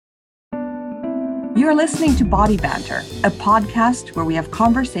You're listening to Body Banter, a podcast where we have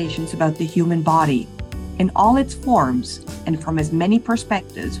conversations about the human body in all its forms and from as many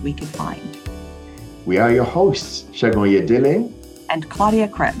perspectives we can find. We are your hosts, Segun Oyedele and Claudia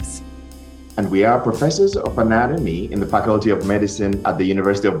Krebs. And we are professors of anatomy in the Faculty of Medicine at the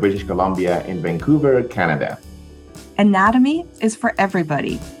University of British Columbia in Vancouver, Canada. Anatomy is for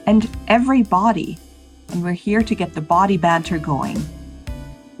everybody and every body, and we're here to get the body banter going.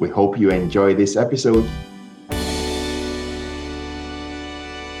 We hope you enjoy this episode.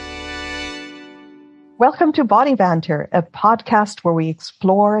 Welcome to Body Banter, a podcast where we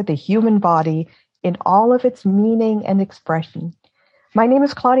explore the human body in all of its meaning and expression. My name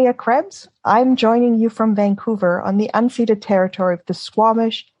is Claudia Krebs. I'm joining you from Vancouver on the unceded territory of the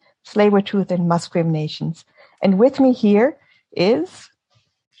Squamish, Tsleil-Waututh, and Musqueam nations. And with me here is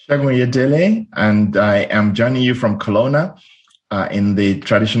Segun Oyedele, and I am joining you from Kelowna in the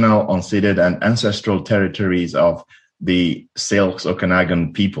traditional, unceded, and ancestral territories of the Syilx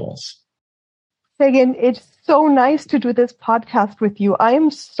Okanagan peoples. Segun, it's so nice to do this podcast with you. I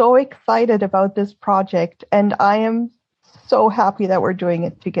am so excited about this project, and I am so happy that we're doing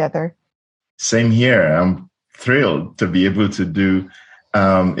it together. Same here. I'm thrilled to be able to do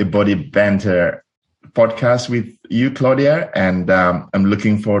a Body Banter podcast with you, Claudia, and I'm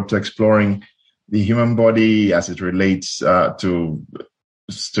looking forward to exploring the human body as it relates to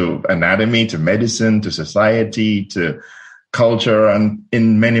anatomy, to medicine, to society, to culture, and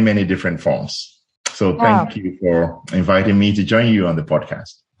in many, many different forms. So thank you for inviting me to join you on the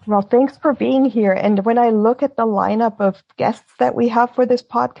podcast. Well, thanks for being here. And when I look at the lineup of guests that we have for this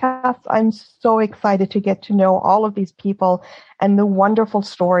podcast, I'm so excited to get to know all of these people and the wonderful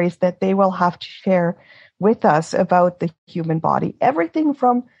stories that they will have to share with us about the human body. Everything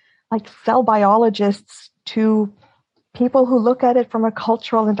from like cell biologists to people who look at it from a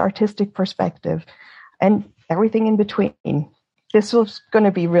cultural and artistic perspective and everything in between. This was going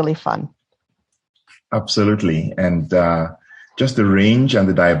to be really fun. Absolutely. And just the range and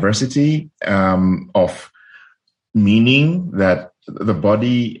the diversity of meaning that the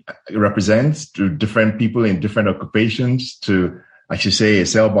body represents to different people in different occupations, to, I should say, a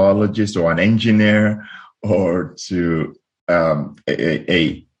cell biologist or an engineer or to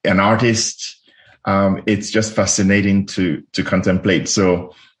an artist. It's just fascinating to contemplate.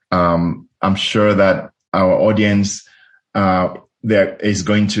 So I'm sure that our audience there is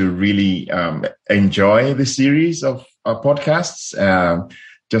going to really enjoy the series of podcasts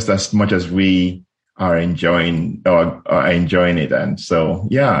just as much as we are enjoying it. And so,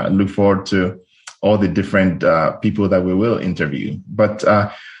 I look forward to all the different people that we will interview. But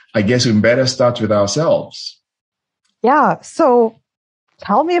I guess we better start with ourselves. Yeah. So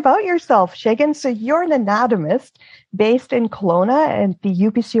tell me about yourself, Segun. So you're an anatomist based in Kelowna and the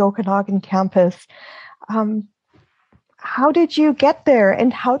UBC Okanagan campus. How did you get there,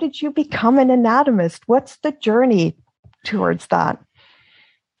 and how did you become an anatomist? What's the journey towards that?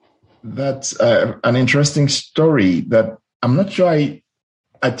 That's an interesting story that I'm not sure I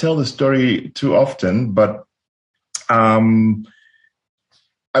tell the story too often, but I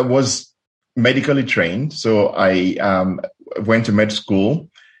was medically trained. So I went to med school,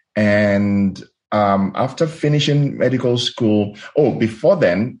 and after finishing medical school, before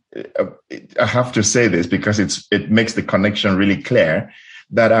then, I have to say this because it makes the connection really clear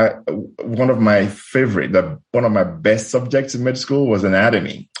that one of my best subjects in med school was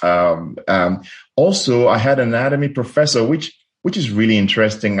anatomy. Also, I had an anatomy professor, which is really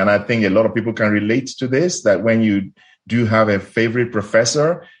interesting. And I think a lot of people can relate to this, that when you do have a favorite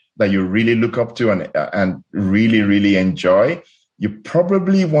professor that you really look up to and really, really enjoy, you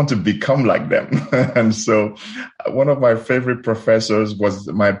probably want to become like them. And so one of my favorite professors was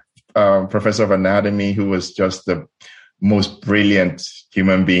my professor of anatomy, who was just the most brilliant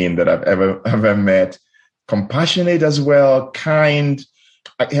human being that I've ever met. Compassionate as well, kind,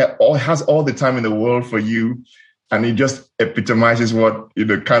 has all the time in the world for you. And it just epitomizes what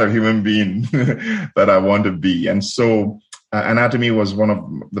kind of human being that I want to be. And so anatomy was one of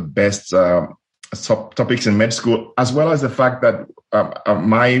the best topics in med school, as well as the fact that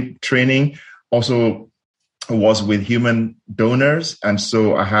my training also was with human donors, and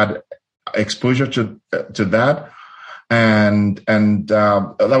so I had exposure to that, and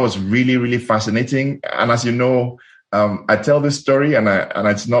that was really, really fascinating. And as you know, I tell this story, and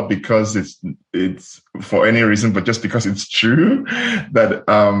it's not because it's for any reason, but just because it's true that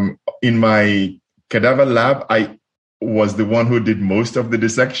in my cadaver lab, was the one who did most of the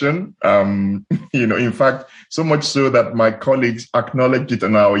dissection. In fact, so much so that my colleagues acknowledged it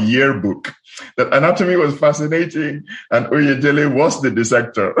in our yearbook, that anatomy was fascinating and Oyedele was the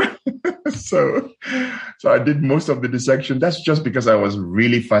dissector. So I did most of the dissection. That's just because I was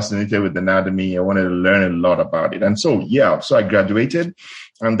really fascinated with anatomy. I wanted to learn a lot about it. And so I graduated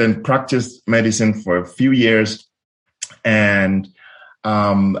and then practiced medicine for a few years. And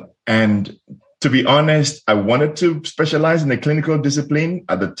to be honest, I wanted to specialize in a clinical discipline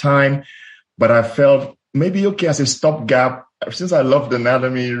at the time, but I felt maybe, as a stopgap, since I loved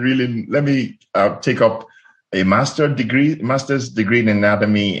anatomy, really, let me take up a master's degree in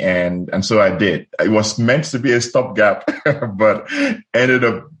anatomy. And so I did. It was meant to be a stopgap, but ended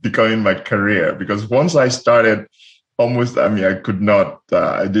up becoming my career, because once I started, I could not,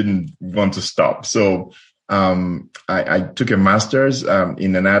 I didn't want to stop. So I took a master's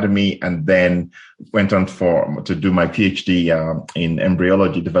in anatomy and then went on to do my PhD in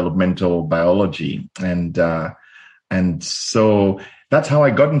embryology, developmental biology. And so that's how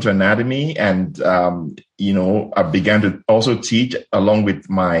I got into anatomy. And, I began to also teach along with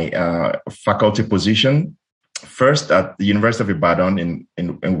my faculty position, first at the University of Ibadan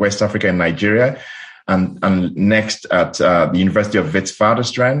in West Africa and Nigeria, and next at the University of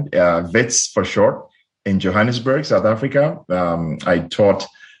Witwatersrand, WITS for short, in Johannesburg, South Africa. I taught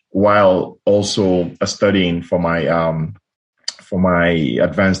while also studying for my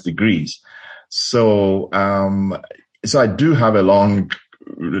advanced degrees. So I do have a long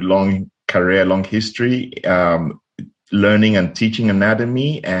career, long history, learning and teaching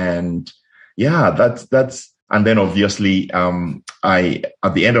anatomy. And that's, and then obviously, when I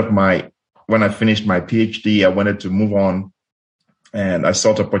finished my PhD, I wanted to move on and I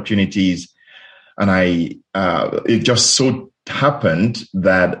sought opportunities. And it just so happened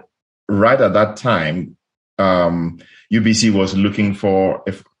that right at that time, UBC was looking for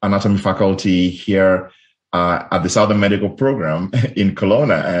an anatomy faculty here at the Southern Medical Program in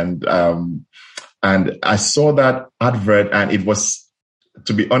Kelowna. And I saw that advert, and it was,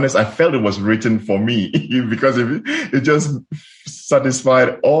 to be honest, I felt it was written for me because it just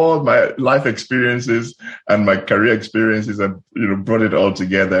satisfied all my life experiences and my career experiences and, brought it all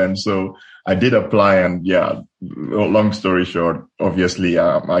together. And so I did apply, and long story short, obviously,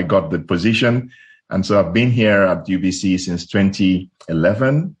 I got the position. And so I've been here at UBC since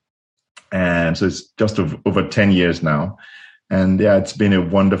 2011. And so it's just over 10 years now. And it's been a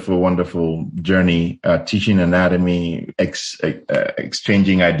wonderful, wonderful journey, teaching anatomy,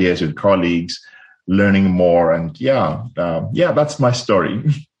 exchanging ideas with colleagues, learning more. And that's my story.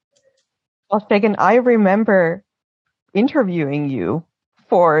 Well, Segun, I remember interviewing you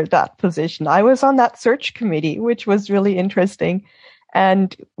for that position. I was on that search committee, which was really interesting.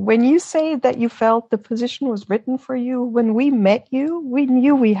 And when you say that you felt the position was written for you, when we met you, we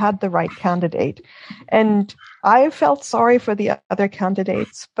knew we had the right candidate. And I felt sorry for the other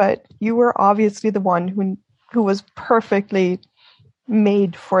candidates, but you were obviously the one who was perfectly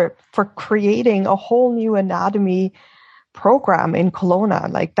made for creating a whole new anatomy program in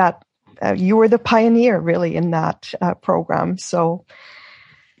Kelowna. Like that, you were the pioneer really in that program. So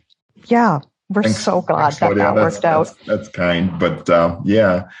we're so glad that worked out. That's kind, but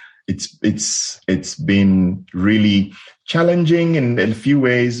it's been really challenging in a few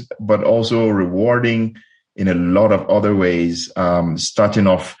ways, but also rewarding in a lot of other ways. Starting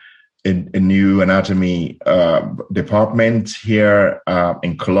off in a new anatomy department here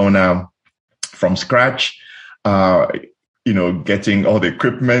in Kelowna from scratch. Getting all the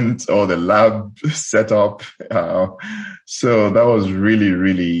equipment, all the lab set up. So that was really,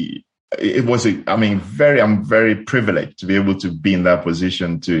 really. It was, I'm very privileged to be able to be in that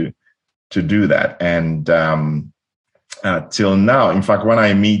position to do that. And till now, in fact, when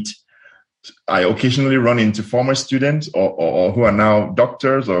I meet, I occasionally run into former students or who are now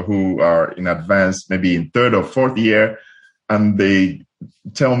doctors or who are in advanced, maybe in third or fourth year, and they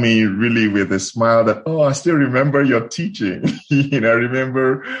tell me really with a smile that, I still remember your teaching. I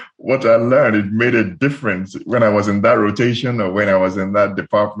remember what I learned. It made a difference when I was in that rotation or when I was in that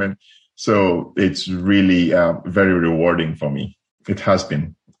department. So it's really very rewarding for me. It has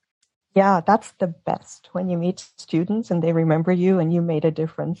been. Yeah, that's the best, when you meet students and they remember you and you made a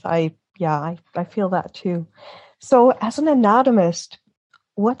difference. I feel that too. So as an anatomist,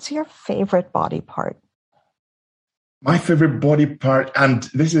 what's your favorite body part? My favorite body part, and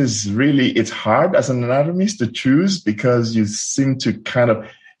this is really, it's hard as an anatomist to choose because you seem to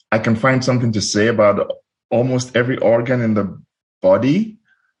I can find something to say about almost every organ in the body.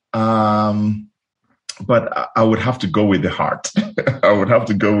 But I would have to go with the heart. I would have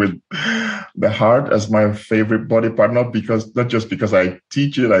to go with the heart as my favorite body part, not just because I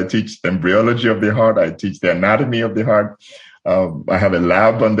teach it. I teach the embryology of the heart. I teach the anatomy of the heart. I have a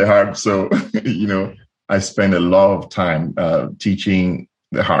lab on the heart. So, I spend a lot of time teaching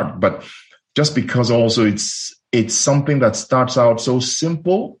the heart. But just because also it's something that starts out so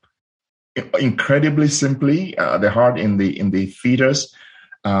simple, incredibly simply, the heart in the fetus,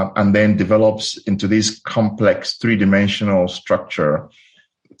 and then develops into this complex three-dimensional structure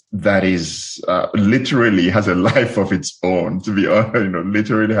that is literally has a life of its own. To be honest,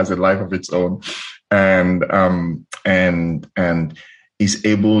 literally has a life of its own, and is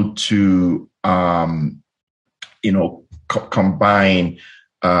able to combine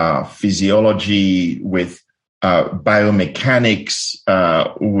physiology with biomechanics,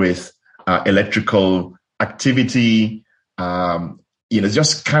 with electrical activity.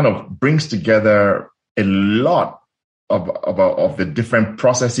 Just kind of brings together a lot of the different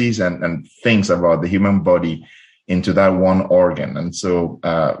processes and things about the human body into that one organ. And so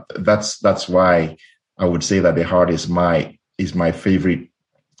that's why I would say that the heart is my favorite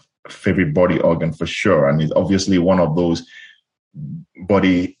body organ for sure. And it's obviously one of those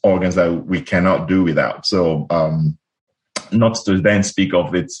body organs that we cannot do without. So not to then speak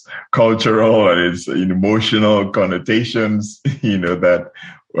of its cultural and its emotional connotations, that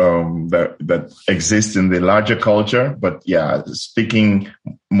exist in the larger culture. But yeah, speaking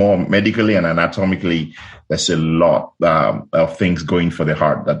more medically and anatomically, there's a lot of things going for the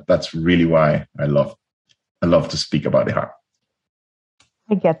heart. That's really why I love to speak about the heart.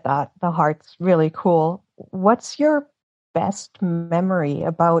 I get that. The heart's really cool. What's your best memory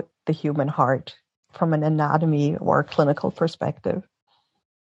about the human heart from an anatomy or clinical perspective?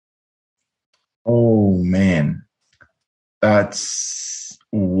 Oh man, that's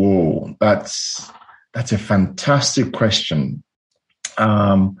a fantastic question.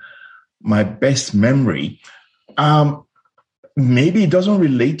 My best memory, maybe it doesn't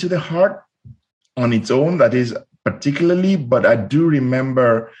relate to the heart on its own, that is particularly, but I do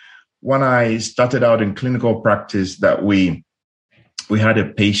remember when I started out in clinical practice that we had a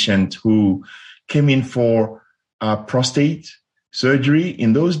patient who came in for prostate surgery.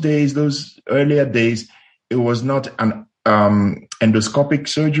 In those earlier days, it was not an endoscopic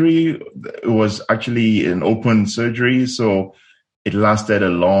surgery. It was actually an open surgery. So it lasted a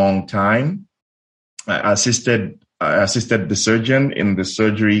long time. I assisted the surgeon in the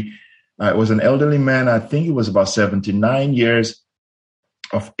surgery. It was an elderly man. I think he was about 79 years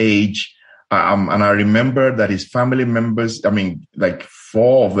of age. And I remember that his family members, like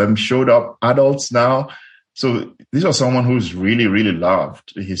 4 of them showed up, adults now. So this was someone who's really, really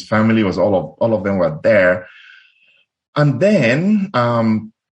loved. His family was all of them were there. And then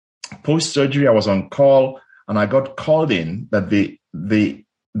post-surgery, I was on call and I got called in that the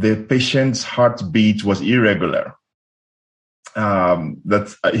patient's heartbeat was irregular.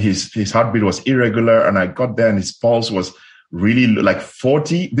 That his heartbeat was irregular, and I got there and his pulse was really like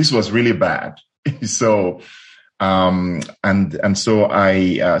 40. This was really bad. So, and so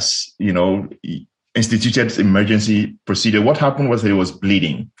I, instituted emergency procedure. What happened was that he was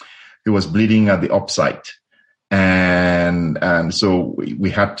bleeding. He was bleeding at the upside. And so we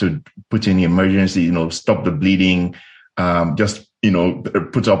had to put in emergency, stop the bleeding,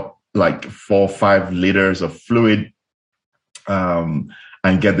 put up like 4 or 5 liters of fluid,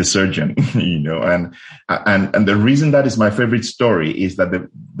 and get the surgeon, and the reason that is my favorite story is that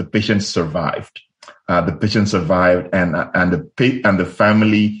the patient survived. The patient survived, and the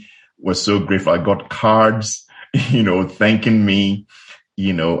family was so grateful. I got cards, thanking me,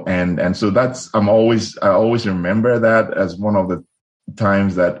 and so I always remember that as one of the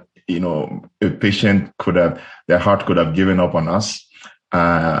times that a patient their heart could have given up on us,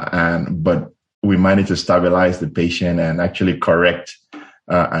 but we managed to stabilize the patient and actually correct.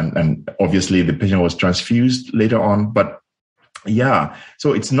 And obviously the patient was transfused later on. But yeah,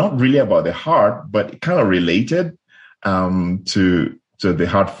 so it's not really about the heart, but it kind of related to the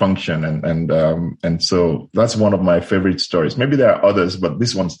heart function. And so that's one of my favorite stories. Maybe there are others, but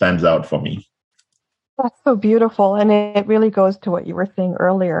this one stands out for me. That's so beautiful. And it really goes to what you were saying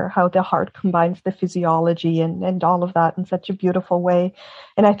earlier, how the heart combines the physiology and all of that in such a beautiful way.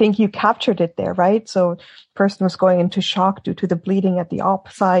 And I think you captured it there, right? So person was going into shock due to the bleeding at the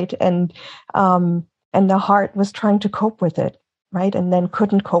opposite, and the heart was trying to cope with it, right? And then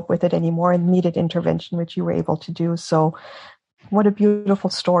couldn't cope with it anymore and needed intervention, which you were able to do. So what a beautiful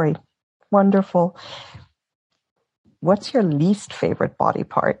story. Wonderful. What's your least favorite body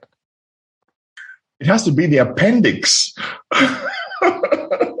part? It has to be the appendix.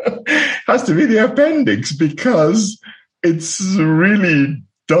 It has to be the appendix because it's really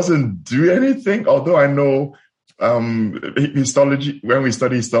doesn't do anything. Although I know histology, when we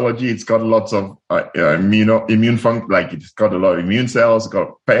study histology, it's got lots of immune function, like it's got a lot of immune cells, it's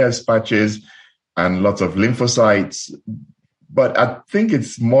got pairs, patches, and lots of lymphocytes. But I think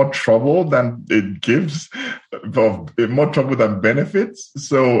it's more trouble than it gives, more trouble than benefits.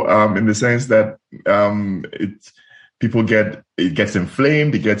 So in the sense that it gets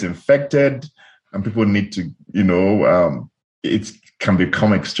inflamed, it gets infected, and people need to, it can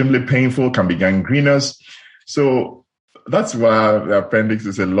become extremely painful, can be gangrenous. So that's why the appendix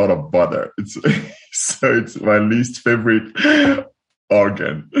is a lot of bother. So it's my least favorite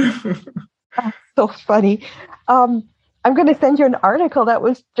organ. That's so funny. I'm going to send you an article that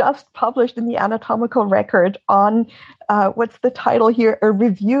was just published in the Anatomical Record on, what's the title here? A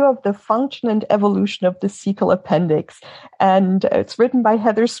Review of the Function and Evolution of the Cecal Appendix. And it's written by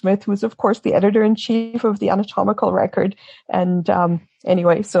Heather Smith, who's, of course, the editor-in-chief of the Anatomical Record. And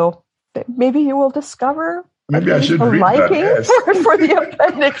anyway, so maybe you will discover maybe I should read liking that, yes. for the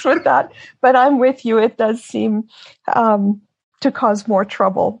appendix with that. But I'm with you. It does seem to cause more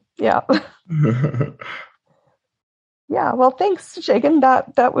trouble. Yeah. Yeah, well, thanks, Segun.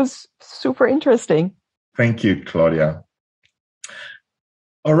 That was super interesting. Thank you, Claudia.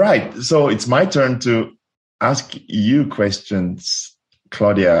 All right, so it's my turn to ask you questions,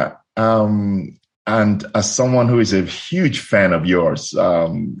 Claudia. And as someone who is a huge fan of yours,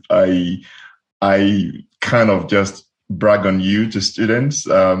 I kind of just brag on you to students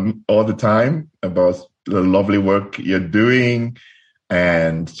all the time about the lovely work you're doing,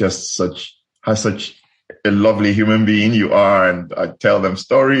 and just such a lovely human being you are. And I tell them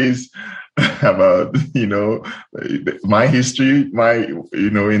stories about, my history, in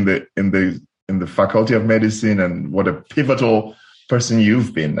the Faculty of Medicine, and what a pivotal person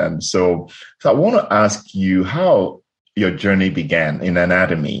you've been. And so I want to ask you how your journey began in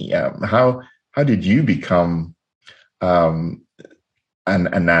anatomy. How did you become an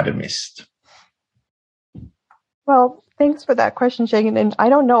anatomist? Well, thanks for that question, Segun. And I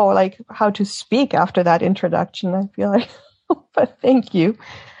don't know how to speak after that introduction. I feel like, but thank you.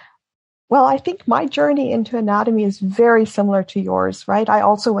 Well, I think my journey into anatomy is very similar to yours, right? I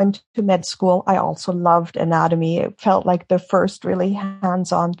also went to med school. I also loved anatomy. It felt like the first really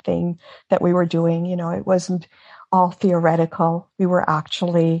hands-on thing that we were doing. It wasn't all theoretical. It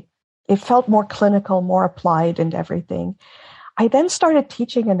felt more clinical, more applied and everything. I then started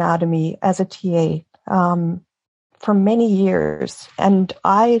teaching anatomy as a TA. For many years, and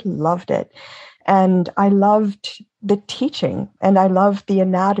I loved it. And I loved the teaching, and I loved the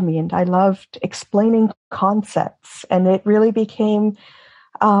anatomy, and I loved explaining concepts. And it really became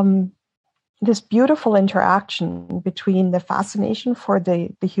this beautiful interaction between the fascination for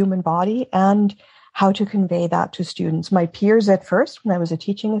the human body and how to convey that to students. My peers at first, when I was a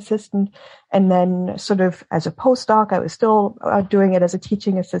teaching assistant, and then sort of as a postdoc, I was still doing it as a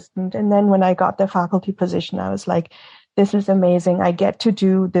teaching assistant. And then when I got the faculty position, I was like, this is amazing. I get to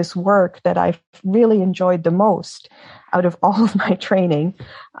do this work that I've really enjoyed the most out of all of my training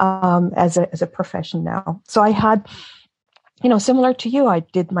as a profession now. So I had, similar to you, I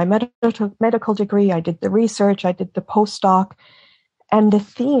did my medical degree, I did the research, I did the postdoc. And the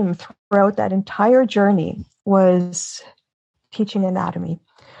theme throughout that entire journey was teaching anatomy.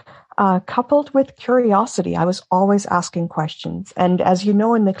 Coupled with curiosity, I was always asking questions. And as you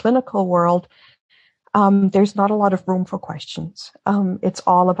know, in the clinical world, there's not a lot of room for questions. It's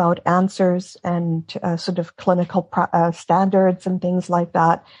all about answers and sort of clinical standards and things like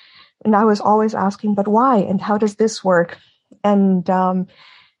that. And I was always asking, but why? And how does this work? And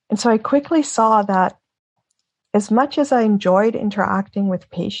so I quickly saw that as much as I enjoyed interacting with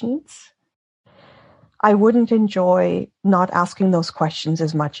patients, I wouldn't enjoy not asking those questions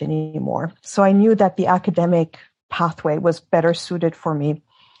as much anymore. So I knew that the academic pathway was better suited for me,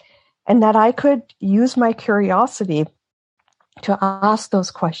 and that I could use my curiosity to ask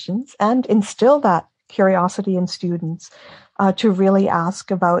those questions and instill that curiosity in students to really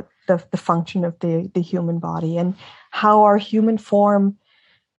ask about the function of the human body and how our human form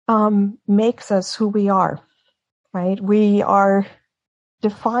makes us who we are. Right? We are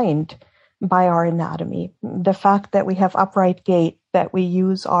defined by our anatomy. The fact that we have upright gait, that we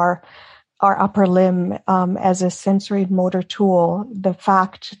use our upper limb as a sensory and motor tool, the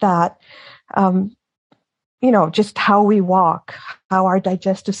fact that, just how we walk, how our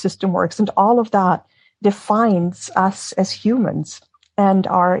digestive system works, and all of that defines us as humans and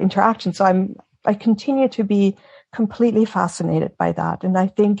our interaction. So I continue to be completely fascinated by that. And I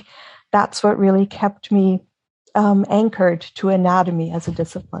think that's what really kept me anchored to anatomy as a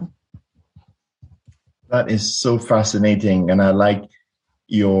discipline. That is so fascinating. And I like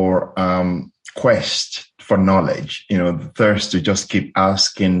your quest for knowledge, the thirst to just keep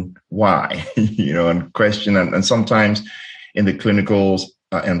asking why, and question. And sometimes in the clinical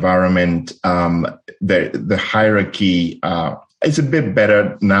environment, the hierarchy, it's a bit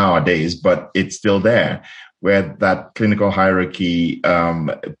better nowadays, but it's still there, where that clinical hierarchy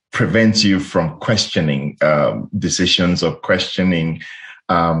prevents you from questioning decisions or questioning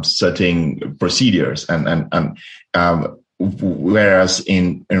certain procedures. And whereas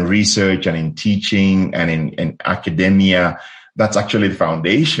in research and in teaching and in academia, that's actually the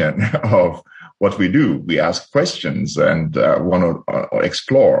foundation of what we do. We ask questions and want to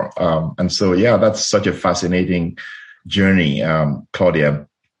explore. And so, that's such a fascinating journey, Claudia.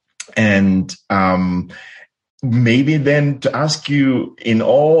 And maybe then to ask you, in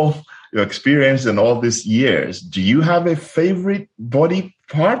all your experience in all these years, do you have a favorite body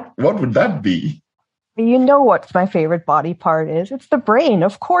part? What would that be? You know what my favorite body part is? It's the brain.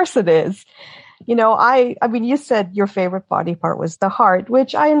 Of course it is. I mean, you said your favorite body part was the heart,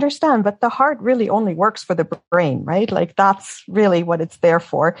 which I understand, but the heart really only works for the brain, right? Like that's really what it's there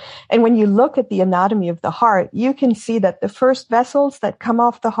for. And when you look at the anatomy of the heart, you can see that the first vessels that come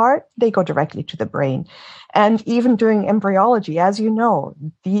off the heart, they go directly to the brain. And even during embryology, as you know,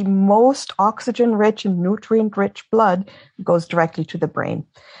 the most oxygen-rich and nutrient-rich blood goes directly to the brain.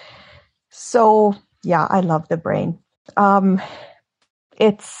 So, I love the brain.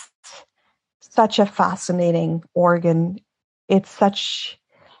 It's such a fascinating organ. It's such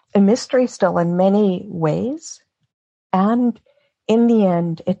a mystery still in many ways. And in the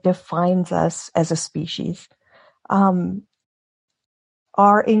end, it defines us as a species. Our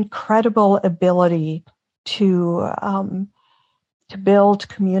incredible ability to build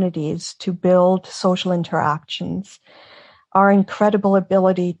communities, to build social interactions, our incredible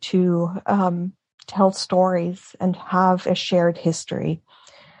ability to tell stories and have a shared history,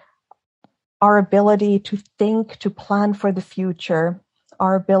 our ability to think, to plan for the future,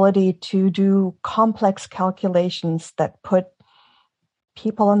 our ability to do complex calculations that put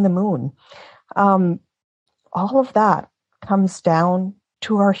people on the moon. All of that comes down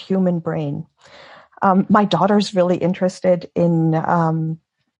to our human brain. My daughter's really interested in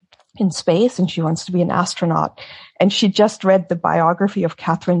space, and she wants to be an astronaut. And she just read the biography of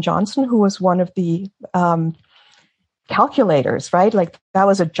Katherine Johnson, who was one of the calculators, right? Like that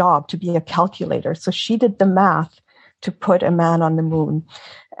was a job, to be a calculator. So she did the math to put a man on the moon.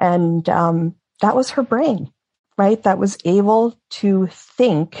 And that was her brain, right? That was able to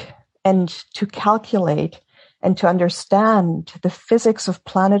think and to calculate and to understand the physics of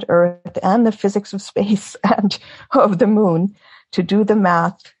planet Earth and the physics of space and of the moon, to do the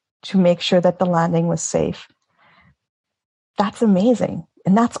math to make sure that the landing was safe. That's amazing.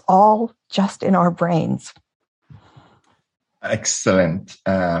 And that's all just in our brains. Excellent.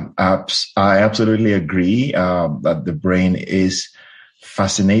 I absolutely agree that the brain is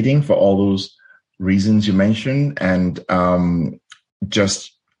fascinating for all those reasons you mentioned, and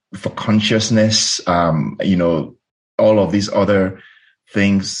just for consciousness, all of these other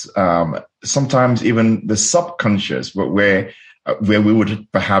things, sometimes even the subconscious, where we would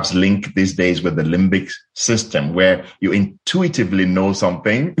perhaps link these days with the limbic system, where you intuitively know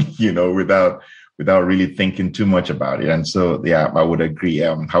something, without really thinking too much about it. And so, I would agree.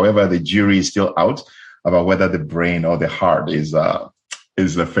 However, the jury is still out about whether the brain or the heart is the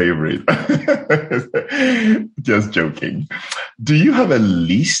favorite. Just joking. Do you have a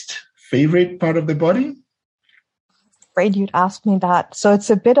least favorite part of the body? Afraid you'd ask me that. So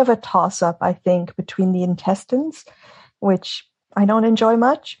it's a bit of a toss-up, I think, between the intestines, which I don't enjoy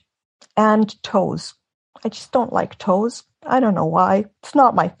much, and toes. I just don't like toes. I don't know why. It's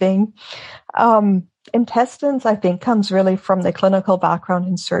not my thing. Intestines, I think, comes really from the clinical background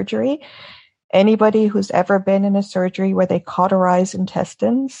in surgery. Anybody who's ever been in a surgery where they cauterize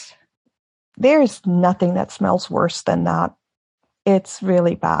intestines, there's nothing that smells worse than that. It's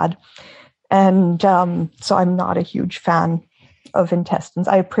really bad. And so I'm not a huge fan of intestines.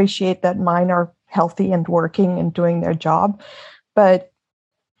 I appreciate that mine are healthy and working and doing their job. But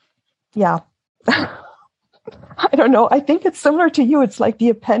I don't know. I think it's similar to you. It's like the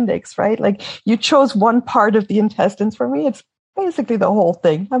appendix, right? Like you chose one part of the intestines. For me, it's basically the whole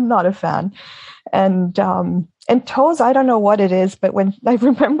thing. I'm not a fan. And toes, I don't know what it is, but when I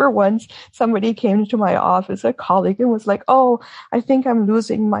remember once somebody came to my office, a colleague, and was like, "Oh, I think I'm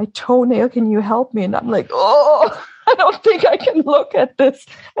losing my toenail. Can you help me?" And I'm like, "Oh, I don't think I can look at this."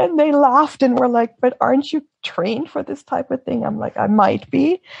 And they laughed and were like, "But aren't you trained for this type of thing?" I'm like, "I might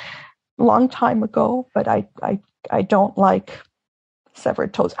be." Long time ago, but I don't like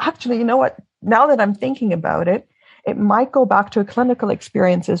severed toes. Actually, you know what? Now that I'm thinking about it, it might go back to a clinical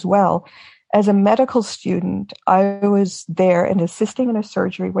experience as well. As a medical student, I was there and assisting in a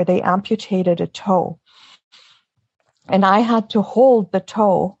surgery where they amputated a toe. And I had to hold the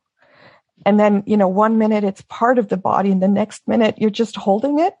toe. And then, 1 minute it's part of the body and the next minute you're just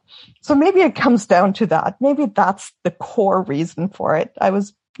holding it. So maybe it comes down to that. Maybe that's the core reason for it.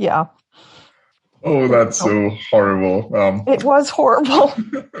 Oh, that's so horrible. It was horrible.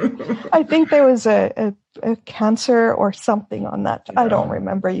 I think there was a cancer or something on that. Yeah. I don't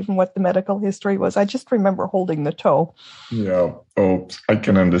remember even what the medical history was. I just remember holding the toe. Yeah. Oh, I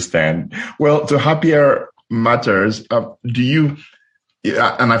can understand. Well, to happier matters, do you,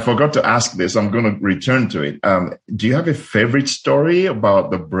 and I forgot to ask this, I'm going to return to it. Do you have a favorite story about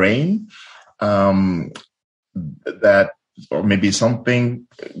the brain that, or maybe something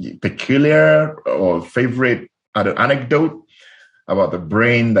peculiar or favorite anecdote about the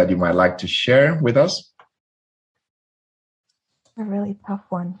brain that you might like to share with us? A really tough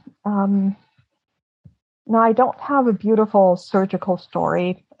one. No, I don't have a beautiful surgical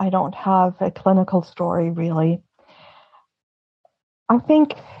story. I don't have a clinical story, really. I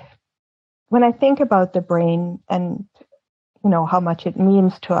think when I think about the brain and, how much it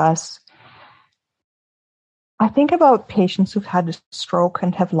means to us, I think about patients who've had a stroke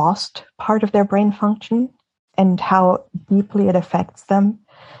and have lost part of their brain function and how deeply it affects them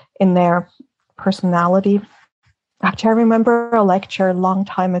in their personality. Actually, I remember a lecture a long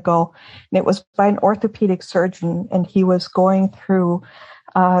time ago, and it was by an orthopedic surgeon, and he was going through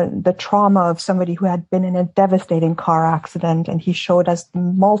the trauma of somebody who had been in a devastating car accident, and he showed us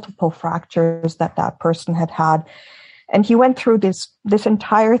multiple fractures that person had had. And he went through this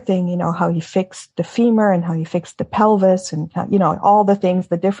entire thing, how he fixed the femur and how he fixed the pelvis and, all the things,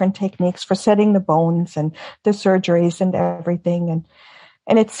 the different techniques for setting the bones and the surgeries and everything.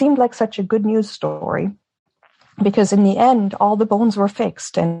 And it seemed like such a good news story because in the end, all the bones were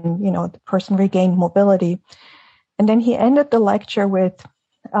fixed and, the person regained mobility. And then he ended the lecture with,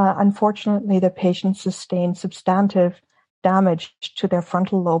 unfortunately, the patient sustained substantive damage to their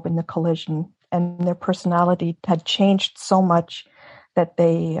frontal lobe in the collision. And their personality had changed so much that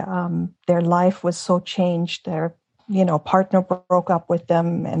their life was so changed. Their, partner broke up with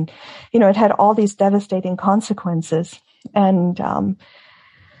them, and it had all these devastating consequences. And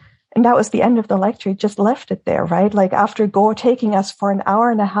that was the end of the lecture. He just left it there, right? Like after taking us for an hour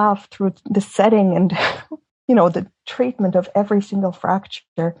and a half through the setting and the treatment of every single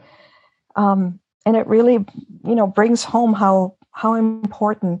fracture, and it really brings home how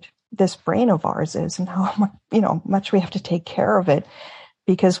important this brain of ours is and how much we have to take care of it,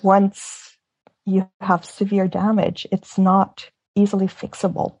 because once you have severe damage, it's not easily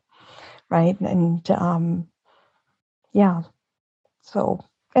fixable, right? And so,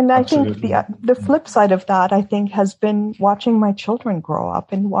 and I Absolutely. think the flip side of that, I think, has been watching my children grow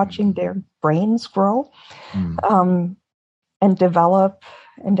up and watching their brains grow and develop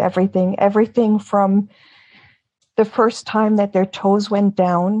and everything from the first time that their toes went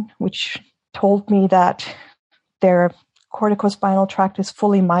down, which told me that their corticospinal tract is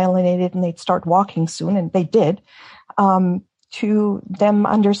fully myelinated and they'd start walking soon, and they did, to them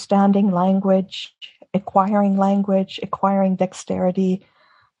understanding language, acquiring dexterity,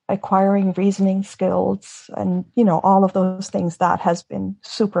 acquiring reasoning skills, and, all of those things. That has been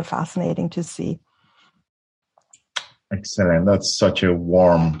super fascinating to see. Excellent. That's such a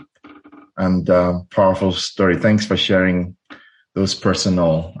warm and powerful story. Thanks for sharing those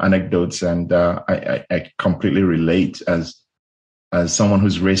personal anecdotes. And I completely relate as someone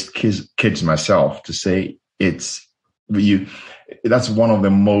who's raised kids myself to say that's one of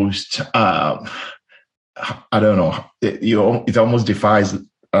the most, I don't know, it almost defies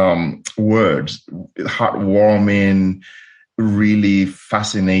words, heartwarming, really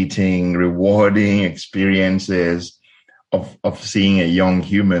fascinating, rewarding experiences of seeing a young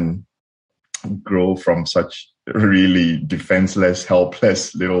human grow from such really defenseless,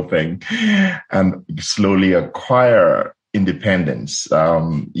 helpless little thing and slowly acquire independence.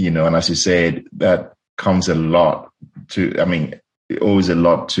 And as you said, that comes it owes a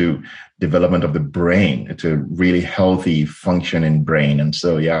lot to development of the brain, to really healthy functioning brain. And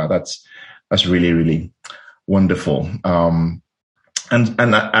so, that's really, really wonderful. So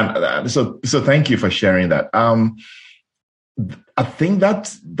thank you for sharing that. I think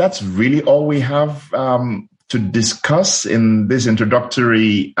that's really all we have to discuss in this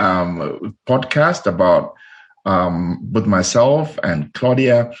introductory podcast about both myself and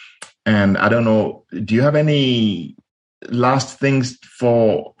Claudia. And I don't know, do you have any last things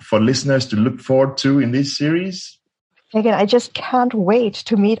for listeners to look forward to in this series? Again, I just can't wait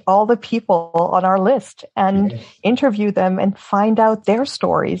to meet all the people on our list and interview them and find out their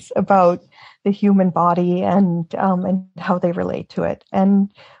stories about the human body and how they relate to it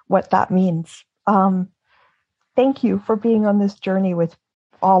and what that means. Thank you for being on this journey with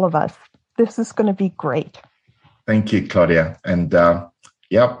all of us. This is going to be great. Thank you, Claudia. And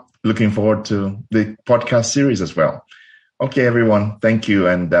looking forward to the podcast series as well. Okay, everyone. Thank you.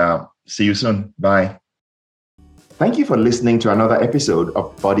 And see you soon. Bye. Thank you for listening to another episode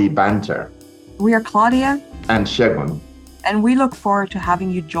of Body Banter. We are Claudia and Segun. And we look forward to having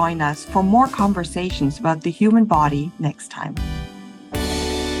you join us for more conversations about the human body next time.